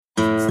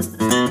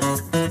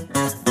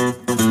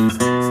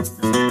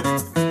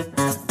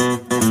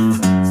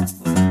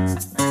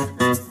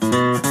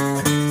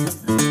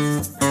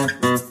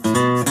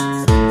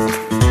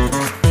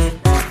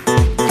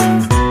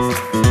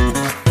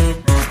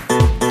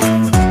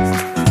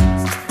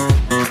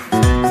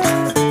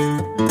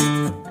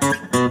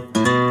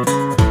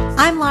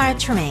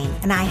Tremaine,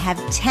 and I have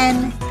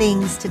 10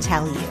 things to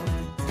tell you.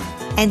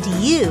 And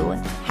you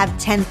have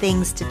 10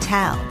 things to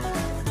tell.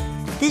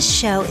 This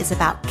show is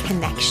about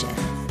connection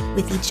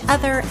with each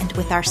other and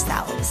with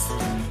ourselves.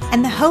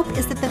 And the hope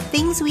is that the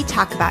things we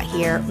talk about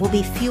here will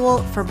be fuel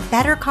for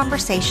better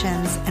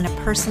conversations and a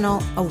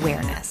personal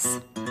awareness.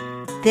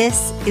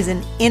 This is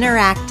an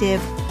interactive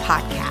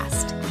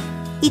podcast.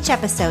 Each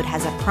episode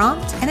has a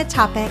prompt and a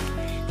topic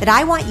that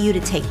I want you to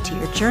take to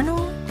your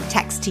journal,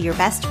 text to your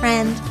best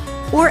friend,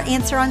 or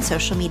answer on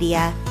social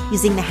media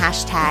using the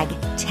hashtag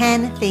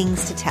 10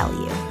 things to tell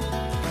you.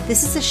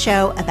 This is a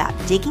show about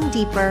digging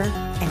deeper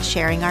and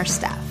sharing our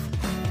stuff.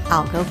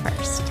 I'll go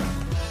first.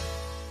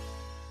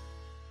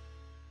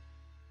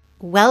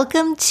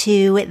 Welcome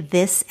to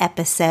this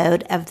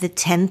episode of the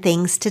 10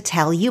 Things to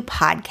Tell You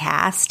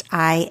podcast.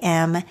 I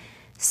am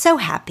so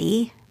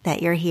happy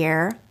that you're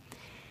here.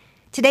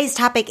 Today's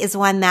topic is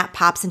one that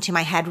pops into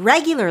my head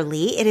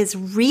regularly. It is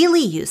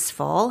really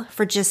useful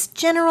for just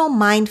general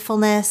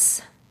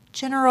mindfulness,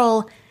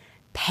 general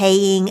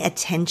paying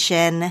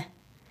attention,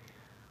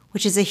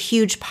 which is a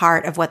huge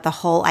part of what the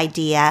whole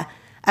idea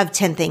of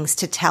 10 Things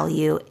to Tell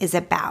You is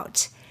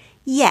about.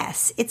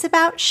 Yes, it's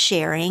about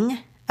sharing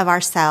of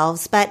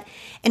ourselves, but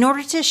in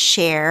order to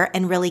share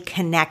and really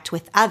connect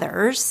with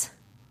others,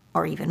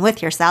 or even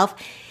with yourself,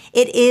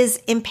 it is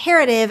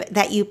imperative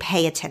that you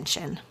pay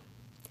attention.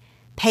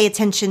 Pay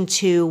attention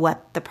to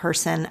what the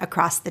person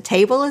across the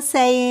table is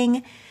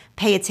saying.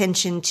 Pay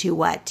attention to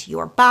what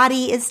your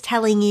body is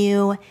telling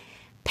you.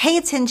 Pay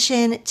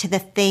attention to the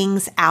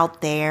things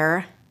out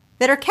there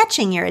that are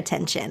catching your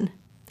attention.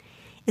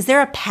 Is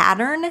there a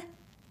pattern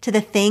to the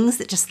things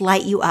that just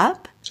light you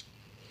up?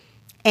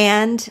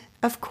 And,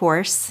 of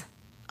course,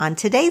 on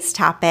today's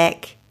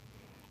topic,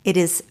 it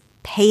is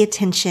pay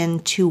attention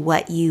to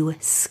what you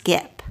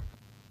skip.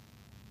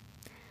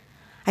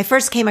 I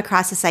first came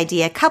across this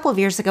idea a couple of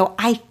years ago.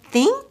 I'm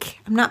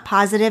not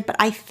positive, but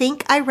I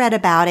think I read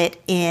about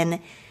it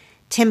in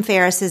Tim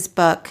Ferriss's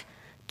book,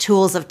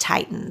 Tools of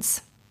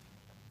Titans.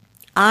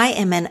 I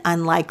am an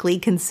unlikely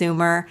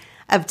consumer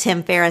of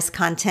Tim Ferriss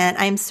content.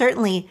 I'm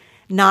certainly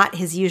not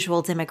his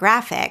usual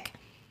demographic.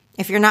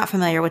 If you're not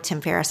familiar with Tim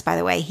Ferriss, by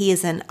the way, he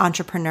is an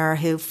entrepreneur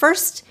who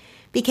first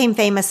became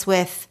famous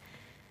with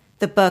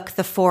the book,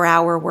 The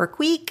 4-Hour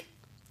Workweek.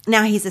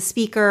 Now he's a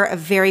speaker, a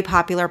very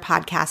popular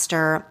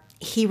podcaster.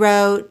 He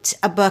wrote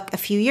a book a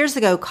few years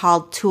ago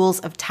called Tools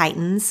of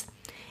Titans.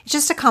 It's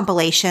just a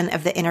compilation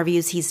of the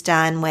interviews he's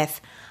done with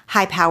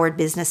high-powered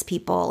business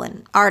people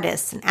and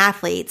artists and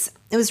athletes.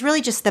 It was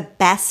really just the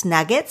best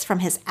nuggets from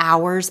his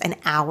hours and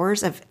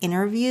hours of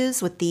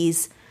interviews with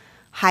these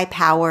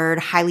high-powered,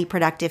 highly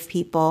productive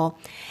people.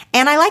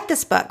 And I like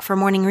this book for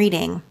morning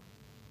reading.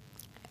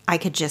 I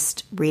could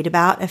just read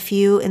about a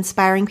few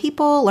inspiring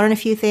people, learn a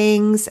few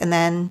things, and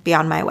then be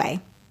on my way.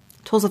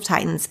 Tools of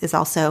Titans is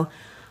also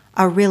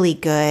a really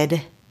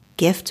good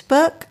gift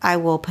book. I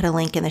will put a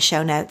link in the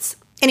show notes.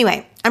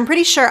 Anyway, I'm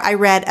pretty sure I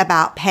read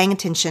about paying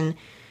attention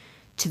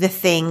to the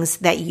things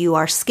that you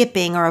are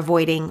skipping or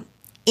avoiding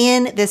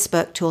in this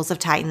book, Tools of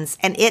Titans,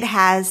 and it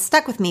has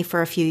stuck with me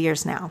for a few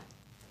years now.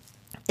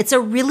 It's a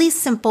really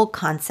simple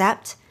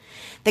concept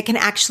that can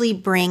actually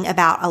bring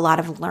about a lot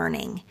of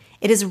learning.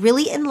 It is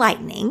really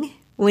enlightening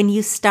when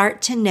you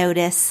start to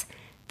notice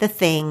the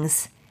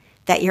things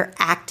that you're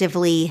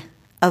actively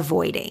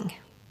avoiding.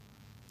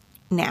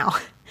 Now,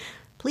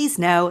 please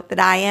know that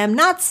I am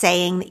not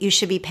saying that you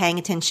should be paying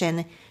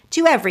attention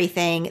to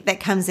everything that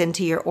comes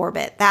into your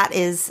orbit. That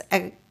is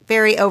a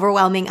very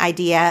overwhelming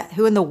idea.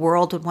 Who in the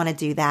world would want to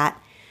do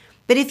that?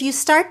 But if you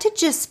start to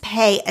just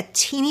pay a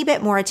teeny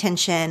bit more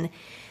attention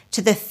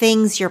to the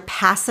things you're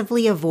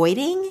passively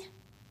avoiding,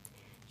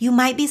 you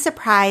might be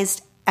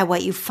surprised at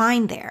what you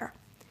find there.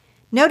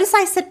 Notice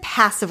I said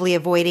passively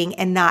avoiding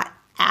and not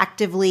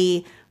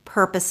actively,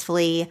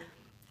 purposefully.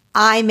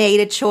 I made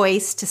a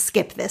choice to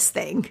skip this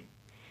thing.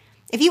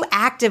 If you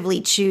actively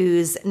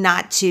choose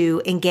not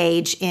to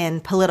engage in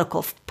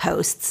political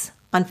posts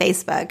on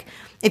Facebook,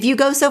 if you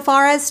go so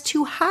far as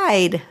to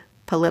hide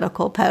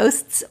political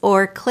posts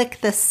or click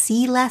the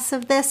see less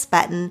of this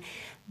button,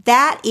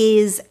 that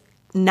is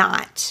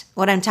not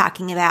what I'm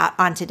talking about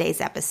on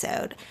today's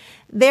episode.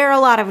 There are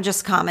a lot of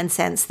just common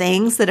sense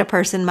things that a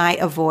person might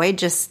avoid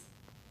just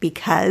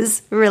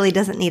because it really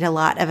doesn't need a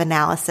lot of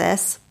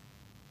analysis.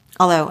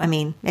 Although,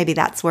 maybe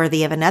that's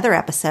worthy of another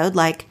episode,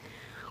 like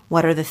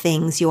what are the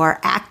things you are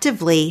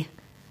actively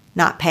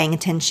not paying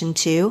attention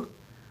to?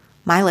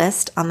 My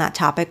list on that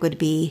topic would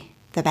be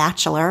The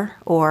Bachelor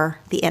or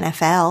the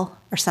NFL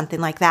or something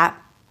like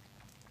that.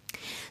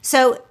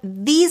 So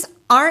these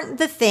aren't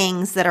the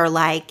things that are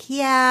like,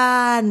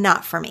 yeah,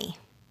 not for me.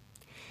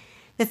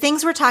 The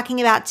things we're talking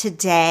about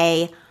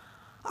today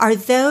are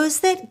those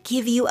that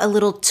give you a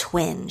little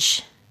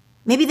twinge.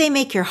 Maybe they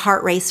make your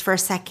heart race for a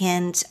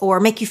second or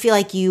make you feel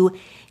like you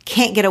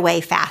can't get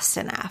away fast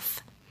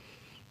enough.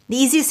 The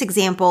easiest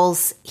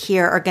examples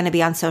here are going to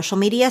be on social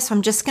media, so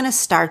I'm just going to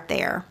start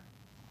there.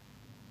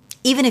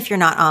 Even if you're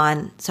not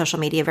on social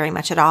media very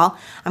much at all,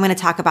 I'm going to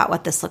talk about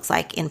what this looks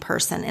like in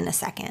person in a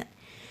second.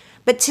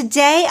 But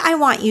today I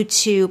want you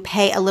to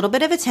pay a little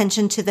bit of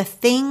attention to the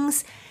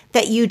things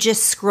that you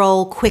just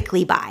scroll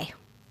quickly by.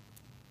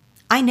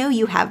 I know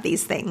you have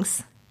these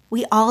things.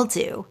 We all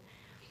do.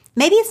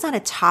 Maybe it's not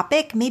a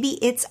topic, maybe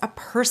it's a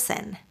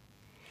person.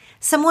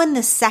 Someone,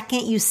 the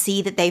second you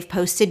see that they've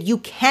posted, you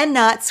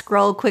cannot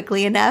scroll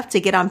quickly enough to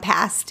get on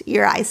past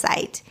your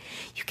eyesight.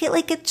 You get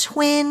like a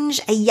twinge,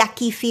 a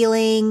yucky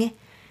feeling,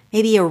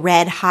 maybe a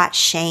red hot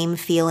shame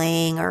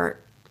feeling, or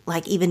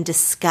like even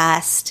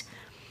disgust.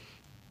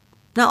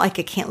 Not like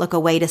a can't look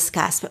away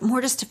disgust, but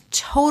more just a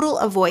total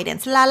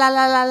avoidance. La, la,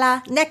 la, la,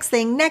 la. Next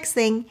thing, next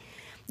thing.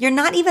 You're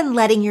not even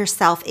letting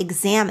yourself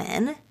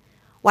examine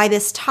why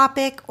this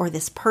topic or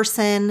this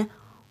person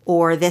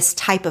or this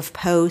type of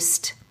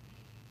post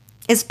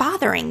is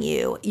bothering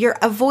you. You're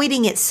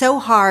avoiding it so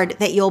hard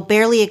that you'll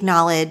barely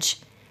acknowledge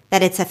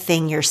that it's a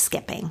thing you're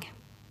skipping.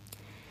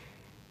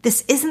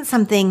 This isn't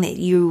something that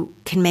you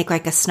can make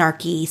like a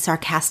snarky,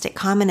 sarcastic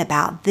comment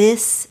about.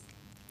 This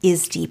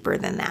is deeper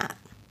than that.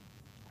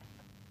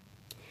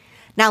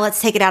 Now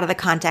let's take it out of the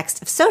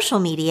context of social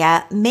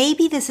media.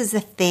 Maybe this is a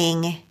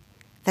thing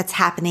that's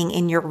happening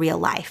in your real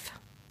life.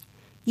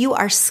 You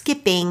are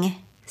skipping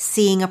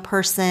seeing a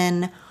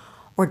person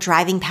or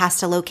driving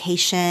past a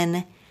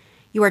location.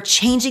 You are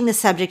changing the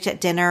subject at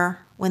dinner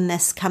when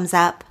this comes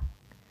up.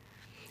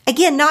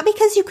 Again, not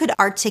because you could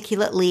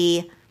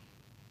articulately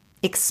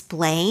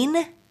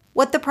explain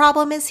what the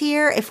problem is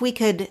here. If we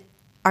could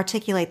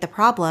articulate the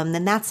problem,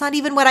 then that's not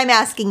even what I'm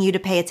asking you to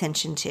pay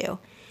attention to.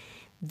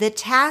 The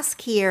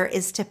task here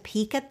is to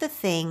peek at the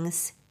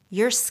things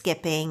you're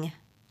skipping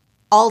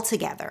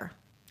altogether.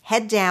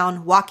 Head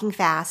down, walking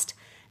fast,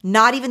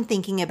 not even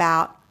thinking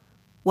about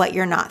what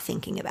you're not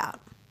thinking about.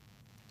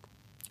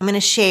 I'm going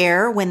to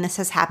share when this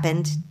has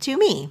happened to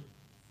me.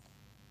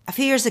 A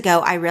few years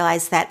ago, I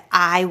realized that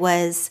I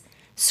was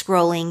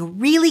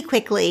scrolling really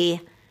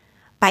quickly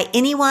by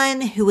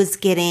anyone who was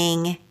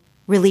getting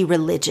really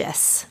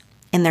religious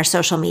in their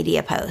social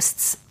media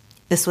posts.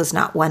 This was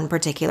not one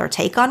particular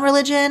take on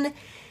religion.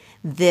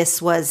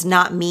 This was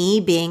not me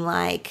being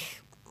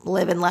like,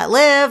 live and let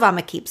live, I'm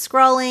going to keep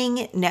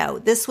scrolling. No,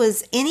 this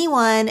was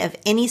anyone of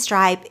any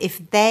stripe.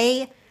 If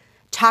they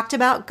talked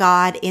about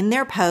God in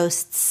their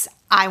posts,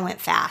 I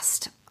went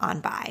fast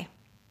on by.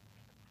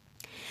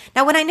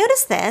 Now, when I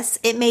noticed this,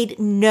 it made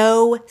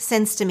no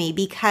sense to me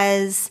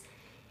because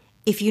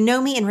if you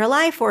know me in real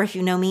life or if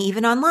you know me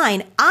even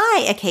online,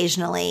 I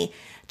occasionally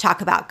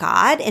talk about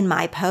God in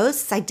my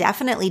posts. I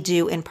definitely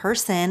do in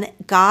person.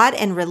 God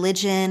and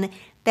religion,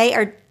 they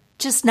are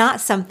just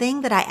not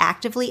something that I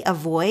actively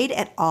avoid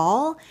at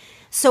all.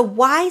 So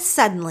why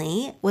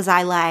suddenly was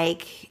I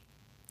like,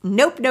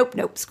 nope, nope,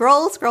 nope,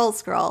 scroll, scroll,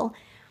 scroll.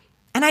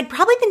 And I'd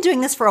probably been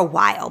doing this for a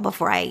while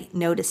before I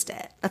noticed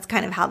it. That's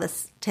kind of how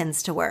this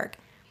tends to work.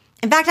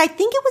 In fact, I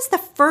think it was the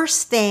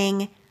first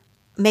thing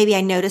maybe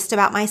I noticed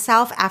about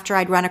myself after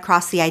I'd run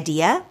across the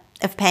idea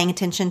of paying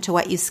attention to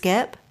what you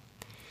skip.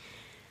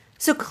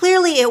 So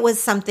clearly it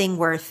was something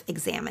worth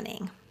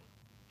examining.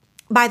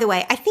 By the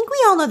way, I think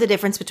we all know the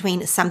difference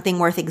between something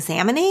worth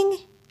examining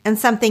and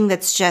something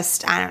that's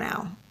just, I don't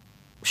know,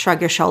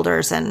 shrug your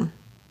shoulders and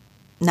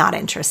not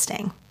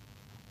interesting.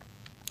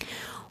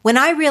 When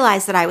I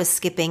realized that I was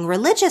skipping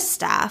religious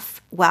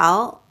stuff,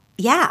 well,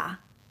 yeah,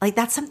 like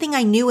that's something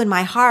I knew in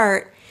my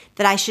heart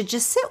that I should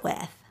just sit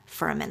with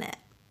for a minute.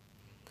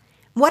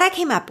 What I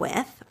came up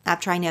with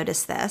after I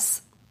noticed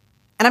this,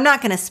 and I'm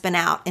not going to spin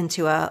out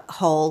into a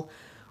whole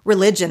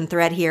religion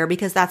thread here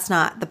because that's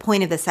not the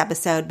point of this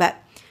episode, but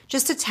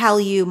just to tell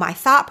you my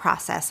thought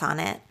process on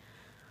it.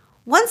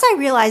 Once I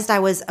realized I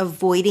was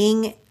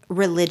avoiding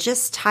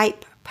religious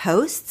type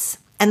posts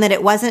and that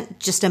it wasn't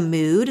just a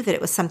mood, that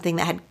it was something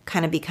that had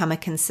kind of become a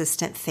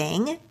consistent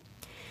thing,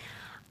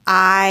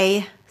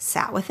 I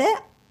sat with it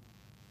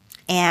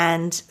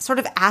and sort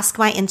of asked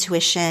my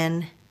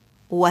intuition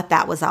what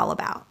that was all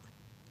about.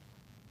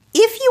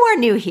 If you are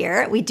new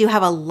here, we do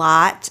have a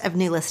lot of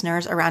new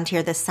listeners around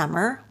here this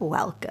summer.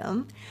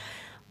 Welcome.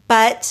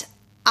 But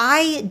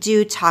I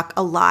do talk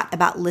a lot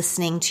about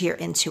listening to your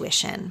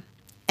intuition.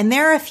 And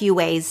there are a few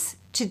ways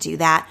to do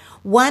that.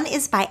 One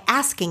is by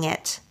asking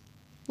it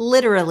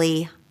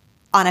literally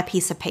on a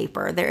piece of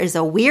paper. There is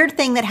a weird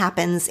thing that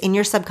happens in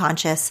your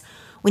subconscious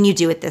when you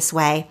do it this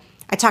way.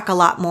 I talk a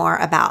lot more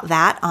about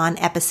that on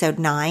episode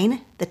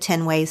 9, the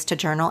 10 Ways to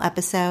Journal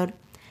episode.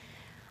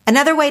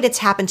 Another way to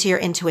tap into your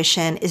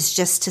intuition is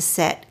just to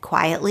sit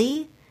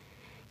quietly,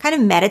 kind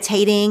of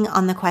meditating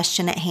on the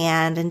question at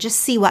hand and just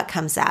see what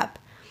comes up.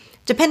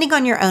 Depending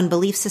on your own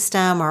belief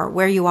system or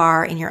where you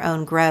are in your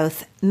own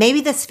growth,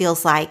 maybe this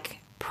feels like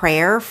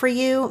prayer for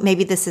you.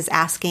 Maybe this is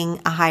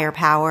asking a higher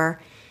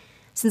power.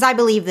 Since I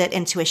believe that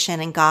intuition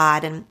and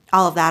God and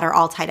all of that are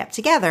all tied up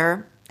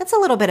together, It's a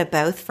little bit of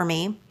both for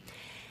me.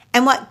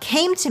 And what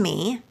came to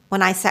me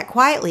when I sat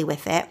quietly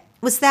with it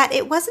was that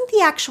it wasn't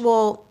the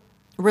actual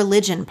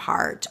religion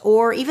part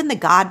or even the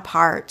God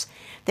part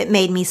that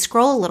made me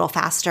scroll a little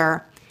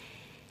faster.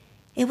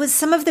 It was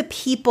some of the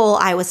people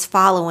I was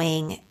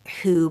following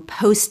who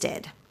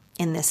posted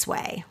in this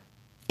way.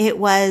 It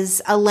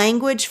was a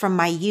language from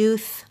my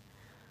youth.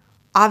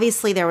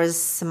 Obviously, there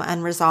was some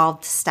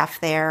unresolved stuff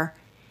there.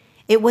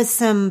 It was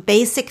some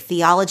basic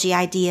theology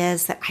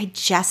ideas that I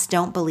just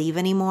don't believe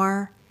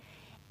anymore.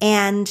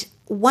 And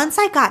once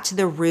I got to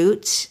the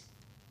root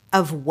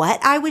of what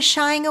I was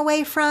shying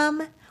away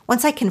from,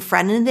 once I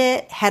confronted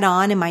it head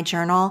on in my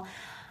journal,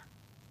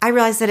 I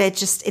realized that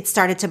it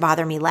started to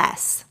bother me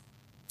less.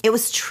 It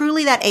was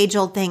truly that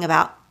age-old thing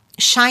about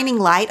shining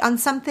light on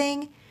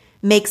something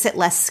makes it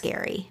less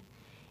scary.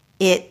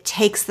 It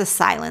takes the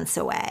silence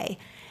away.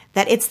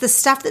 That it's the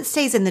stuff that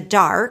stays in the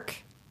dark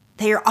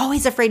that you're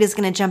always afraid is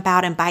going to jump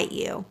out and bite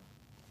you.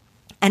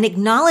 And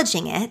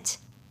acknowledging it,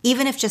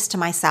 even if just to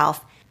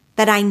myself,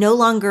 that I no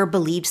longer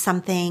believed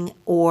something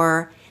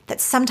or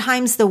that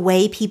sometimes the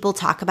way people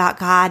talk about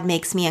God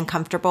makes me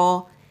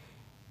uncomfortable,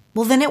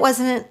 well, then it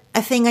wasn't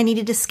a thing I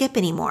needed to skip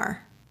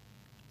anymore.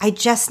 I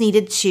just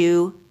needed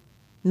to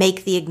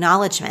make the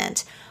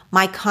acknowledgement.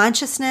 My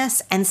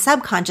consciousness and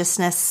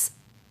subconsciousness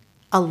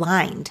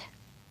aligned.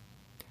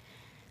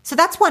 So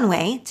that's one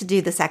way to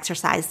do this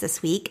exercise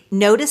this week.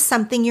 Notice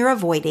something you're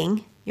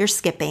avoiding, you're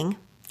skipping,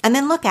 and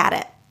then look at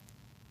it.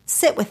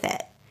 Sit with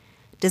it.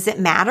 Does it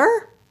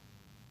matter?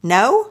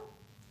 No?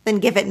 Then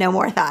give it no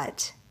more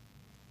thought.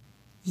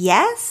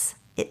 Yes,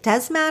 it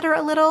does matter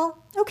a little.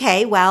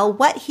 Okay, well,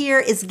 what here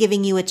is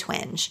giving you a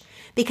twinge?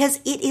 Because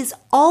it is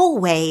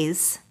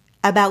always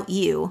about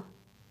you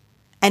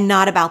and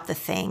not about the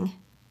thing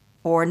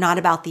or not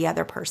about the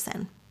other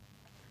person.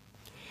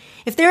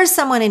 If there is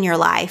someone in your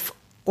life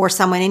or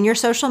someone in your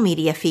social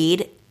media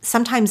feed,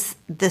 sometimes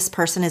this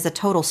person is a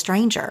total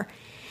stranger,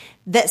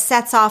 that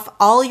sets off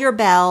all your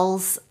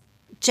bells,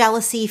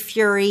 jealousy,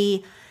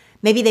 fury,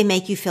 maybe they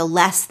make you feel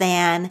less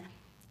than.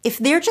 If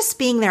they're just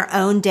being their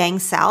own dang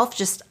self,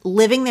 just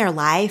living their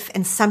life,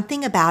 and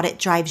something about it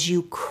drives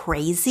you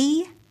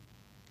crazy,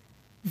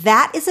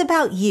 that is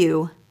about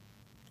you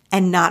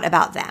and not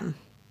about them.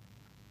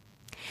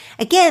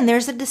 Again,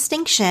 there's a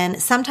distinction.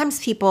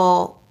 Sometimes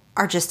people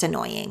are just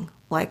annoying,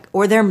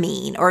 or they're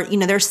mean, or,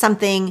 there's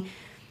something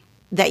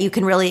that you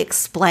can really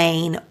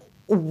explain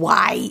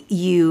why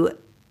you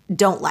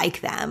don't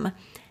like them.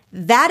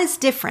 That is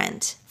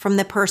different from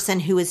the person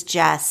who is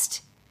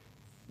just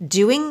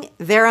doing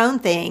their own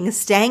thing,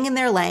 staying in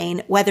their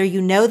lane, whether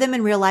you know them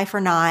in real life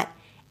or not,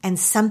 and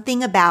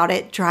something about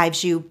it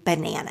drives you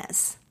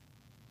bananas.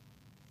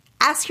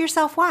 Ask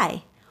yourself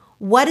why.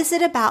 What is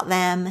it about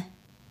them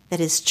that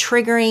is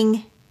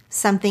triggering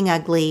something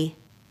ugly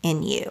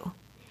in you?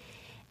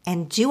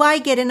 And do I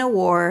get an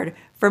award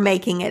for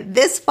making it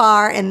this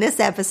far in this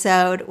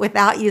episode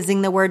without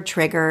using the word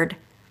triggered?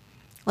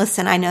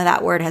 Listen, I know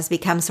that word has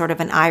become sort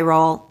of an eye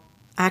roll.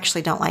 I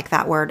actually don't like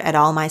that word at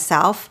all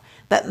myself.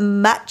 But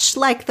much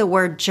like the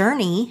word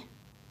journey,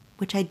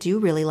 which I do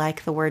really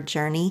like the word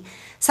journey,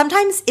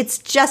 sometimes it's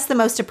just the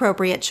most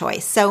appropriate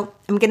choice. So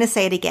I'm going to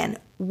say it again.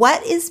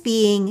 What is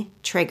being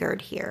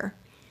triggered here?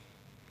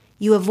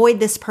 You avoid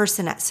this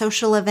person at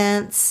social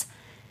events.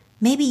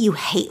 Maybe you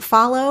hate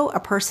follow a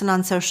person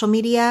on social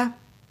media,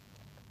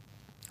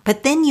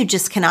 but then you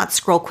just cannot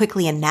scroll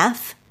quickly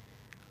enough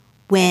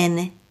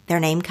when their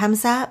name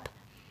comes up.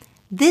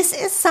 This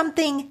is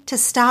something to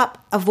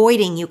stop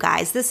avoiding, you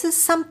guys. This is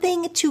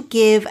something to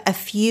give a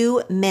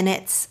few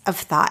minutes of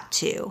thought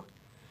to.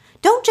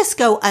 Don't just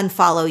go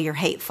unfollow your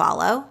hate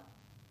follow.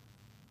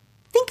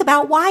 Think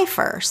about why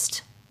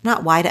first,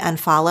 not why to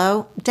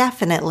unfollow.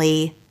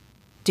 Definitely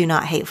do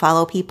not hate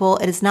follow people.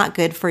 It is not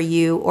good for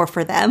you or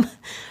for them.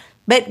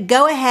 But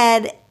go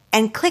ahead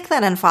and click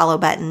that unfollow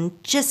button.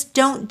 Just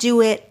don't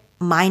do it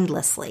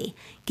mindlessly.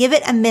 Give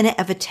it a minute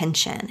of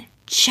attention.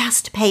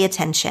 Just pay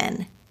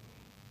attention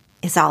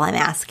is all I'm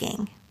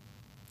asking.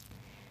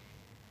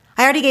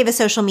 I already gave a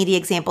social media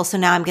example, so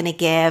now I'm going to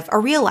give a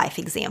real life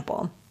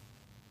example.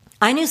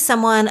 I knew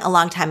someone a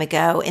long time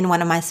ago in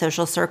one of my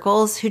social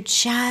circles who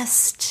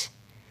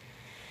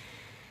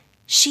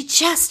she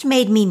just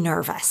made me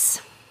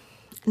nervous.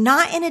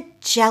 Not in a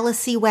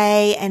jealousy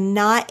way and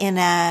not in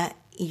a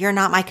you're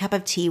not my cup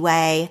of tea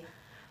way.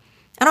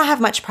 I don't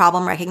have much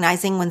problem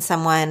recognizing when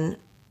someone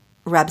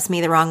rubs me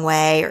the wrong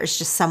way or is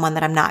just someone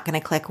that I'm not going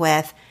to click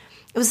with.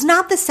 It was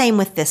not the same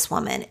with this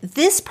woman.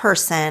 This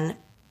person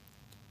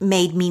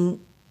made me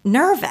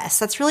nervous.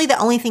 That's really the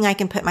only thing I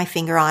can put my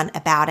finger on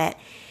about it.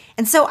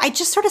 And so I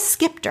just sort of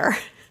skipped her.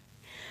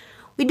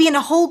 We'd be in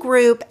a whole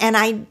group and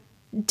I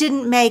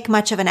didn't make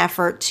much of an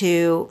effort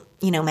to,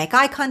 make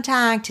eye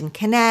contact and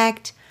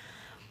connect.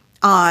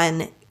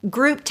 On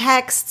group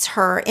texts,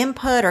 her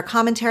input or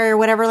commentary or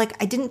whatever, I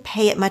didn't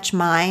pay it much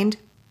mind.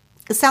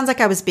 It sounds like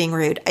I was being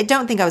rude. I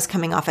don't think I was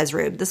coming off as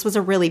rude. This was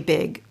a really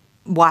big,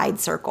 wide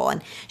circle.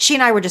 And she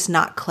and I were just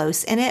not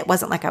close in it. It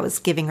wasn't like I was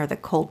giving her the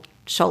cold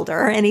shoulder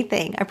or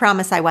anything. I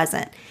promise I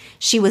wasn't.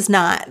 She was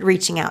not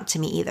reaching out to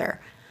me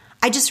either.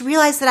 I just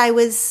realized that I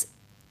was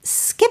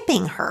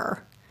skipping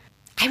her.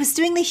 I was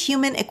doing the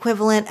human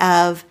equivalent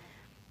of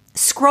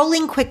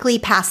scrolling quickly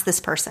past this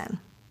person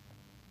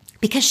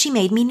because she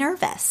made me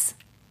nervous.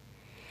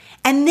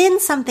 And then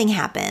something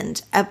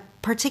happened, a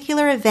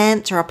particular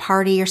event or a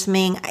party or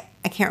something,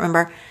 I can't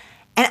remember,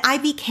 and I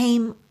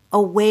became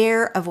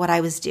aware of what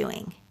I was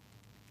doing.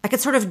 Like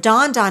it sort of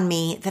dawned on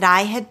me that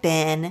I had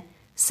been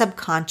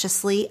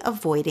subconsciously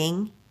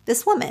avoiding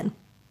this woman.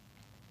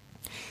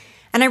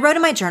 And I wrote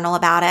in my journal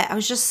about it. I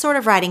was just sort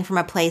of writing from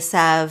a place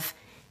of,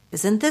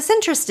 isn't this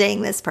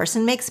interesting? This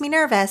person makes me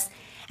nervous.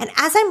 And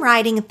as I'm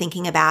writing and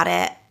thinking about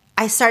it,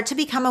 I start to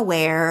become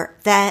aware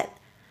that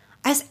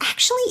I was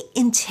actually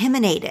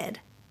intimidated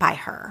by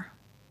her.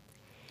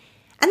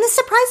 And this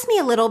surprised me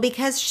a little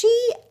because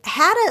she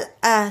had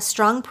a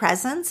strong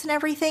presence and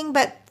everything,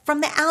 but from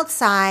the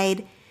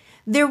outside,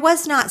 there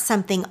was not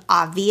something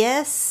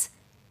obvious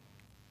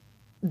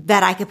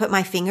that I could put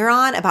my finger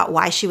on about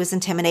why she was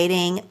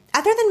intimidating,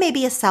 other than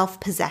maybe a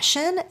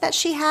self-possession that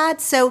she had.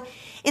 So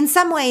in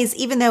some ways,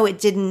 even though it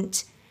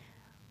didn't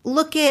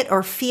look it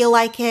or feel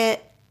like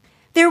it,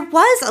 there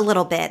was a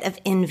little bit of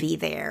envy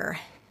there.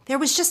 There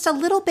was just a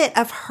little bit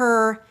of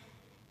her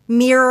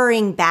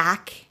mirroring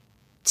back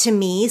to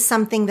me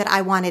something that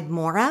I wanted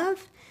more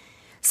of.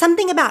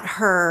 Something about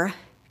her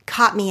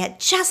caught me at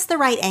just the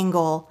right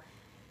angle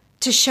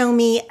to show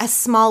me a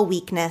small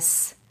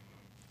weakness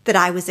that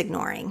I was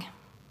ignoring.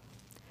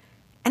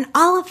 And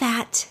all of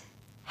that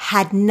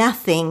had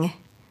nothing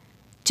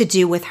to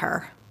do with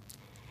her.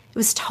 It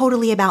was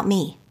totally about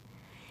me.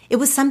 It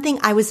was something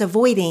I was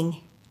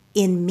avoiding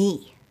in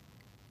me.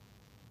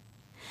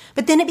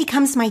 But then it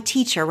becomes my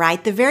teacher,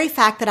 right? The very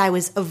fact that I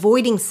was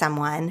avoiding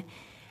someone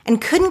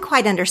and couldn't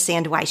quite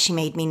understand why she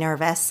made me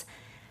nervous,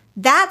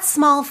 that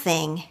small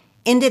thing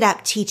ended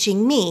up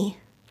teaching me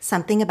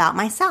something about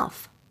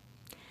myself.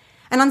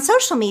 And on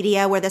social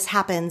media, where this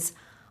happens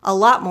a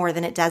lot more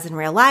than it does in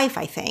real life,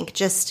 I think,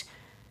 just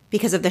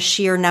because of the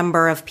sheer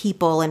number of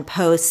people and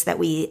posts that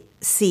we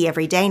see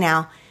every day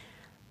now,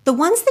 the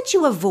ones that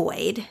you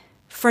avoid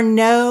for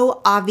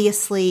no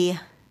obviously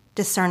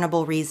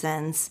discernible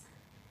reasons,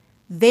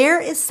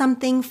 there is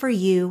something for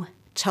you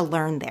to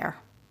learn there.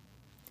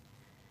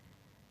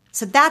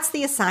 So that's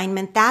the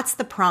assignment, that's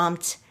the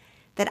prompt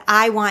that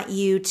I want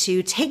you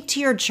to take to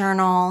your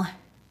journal,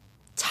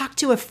 talk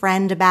to a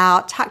friend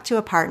about, talk to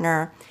a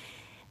partner.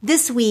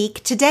 This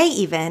week, today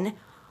even,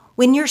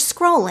 when you're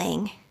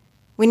scrolling,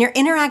 when you're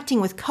interacting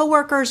with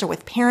coworkers or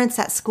with parents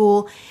at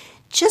school,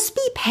 just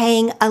be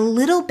paying a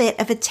little bit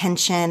of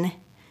attention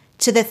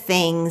to the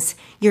things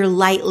you're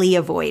lightly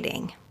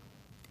avoiding.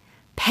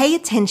 Pay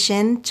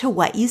attention to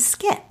what you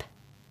skip.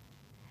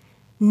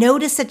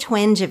 Notice a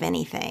twinge of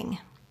anything.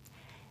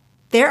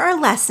 There are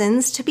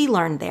lessons to be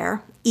learned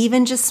there,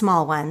 even just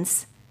small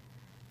ones,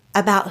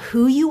 about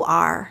who you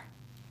are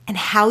and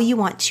how you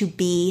want to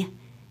be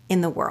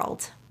in the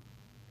world.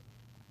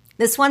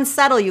 This one's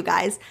subtle, you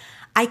guys.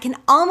 I can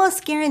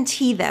almost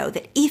guarantee, though,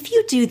 that if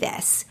you do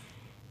this,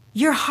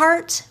 your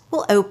heart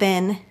will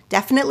open,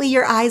 definitely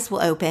your eyes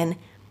will open,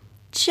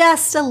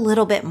 just a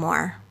little bit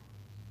more.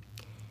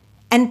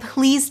 And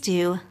please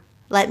do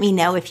let me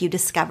know if you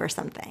discover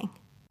something.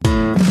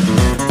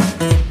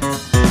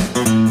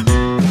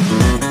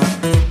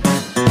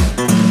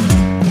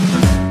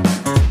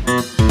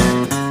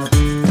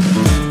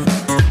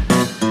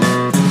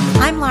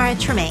 I'm Laura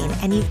Tremaine,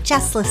 and you've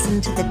just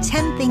listened to the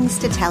 10 Things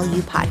to Tell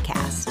You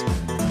podcast.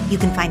 You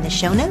can find the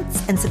show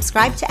notes and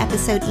subscribe to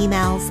episode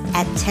emails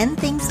at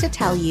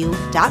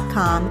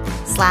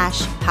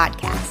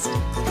 10thingstotellyou.com/podcast.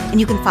 And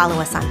you can follow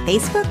us on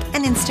Facebook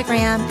and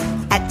Instagram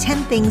at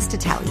 10 Things to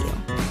Tell You.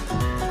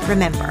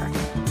 Remember,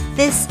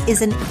 this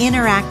is an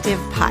interactive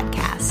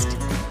podcast.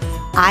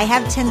 I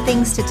have 10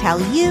 things to tell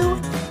you,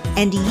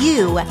 and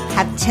you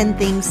have 10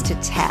 things to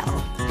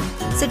tell.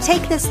 So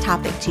take this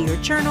topic to your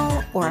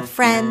journal or a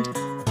friend,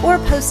 or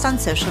post on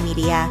social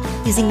media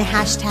using the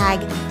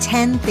hashtag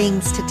 10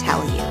 Things to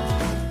Tell You.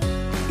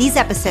 These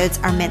episodes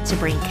are meant to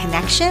bring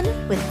connection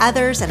with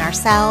others and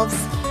ourselves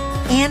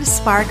and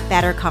spark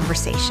better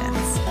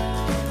conversations.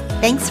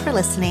 Thanks for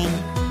listening.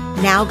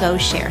 Now go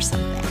share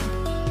something.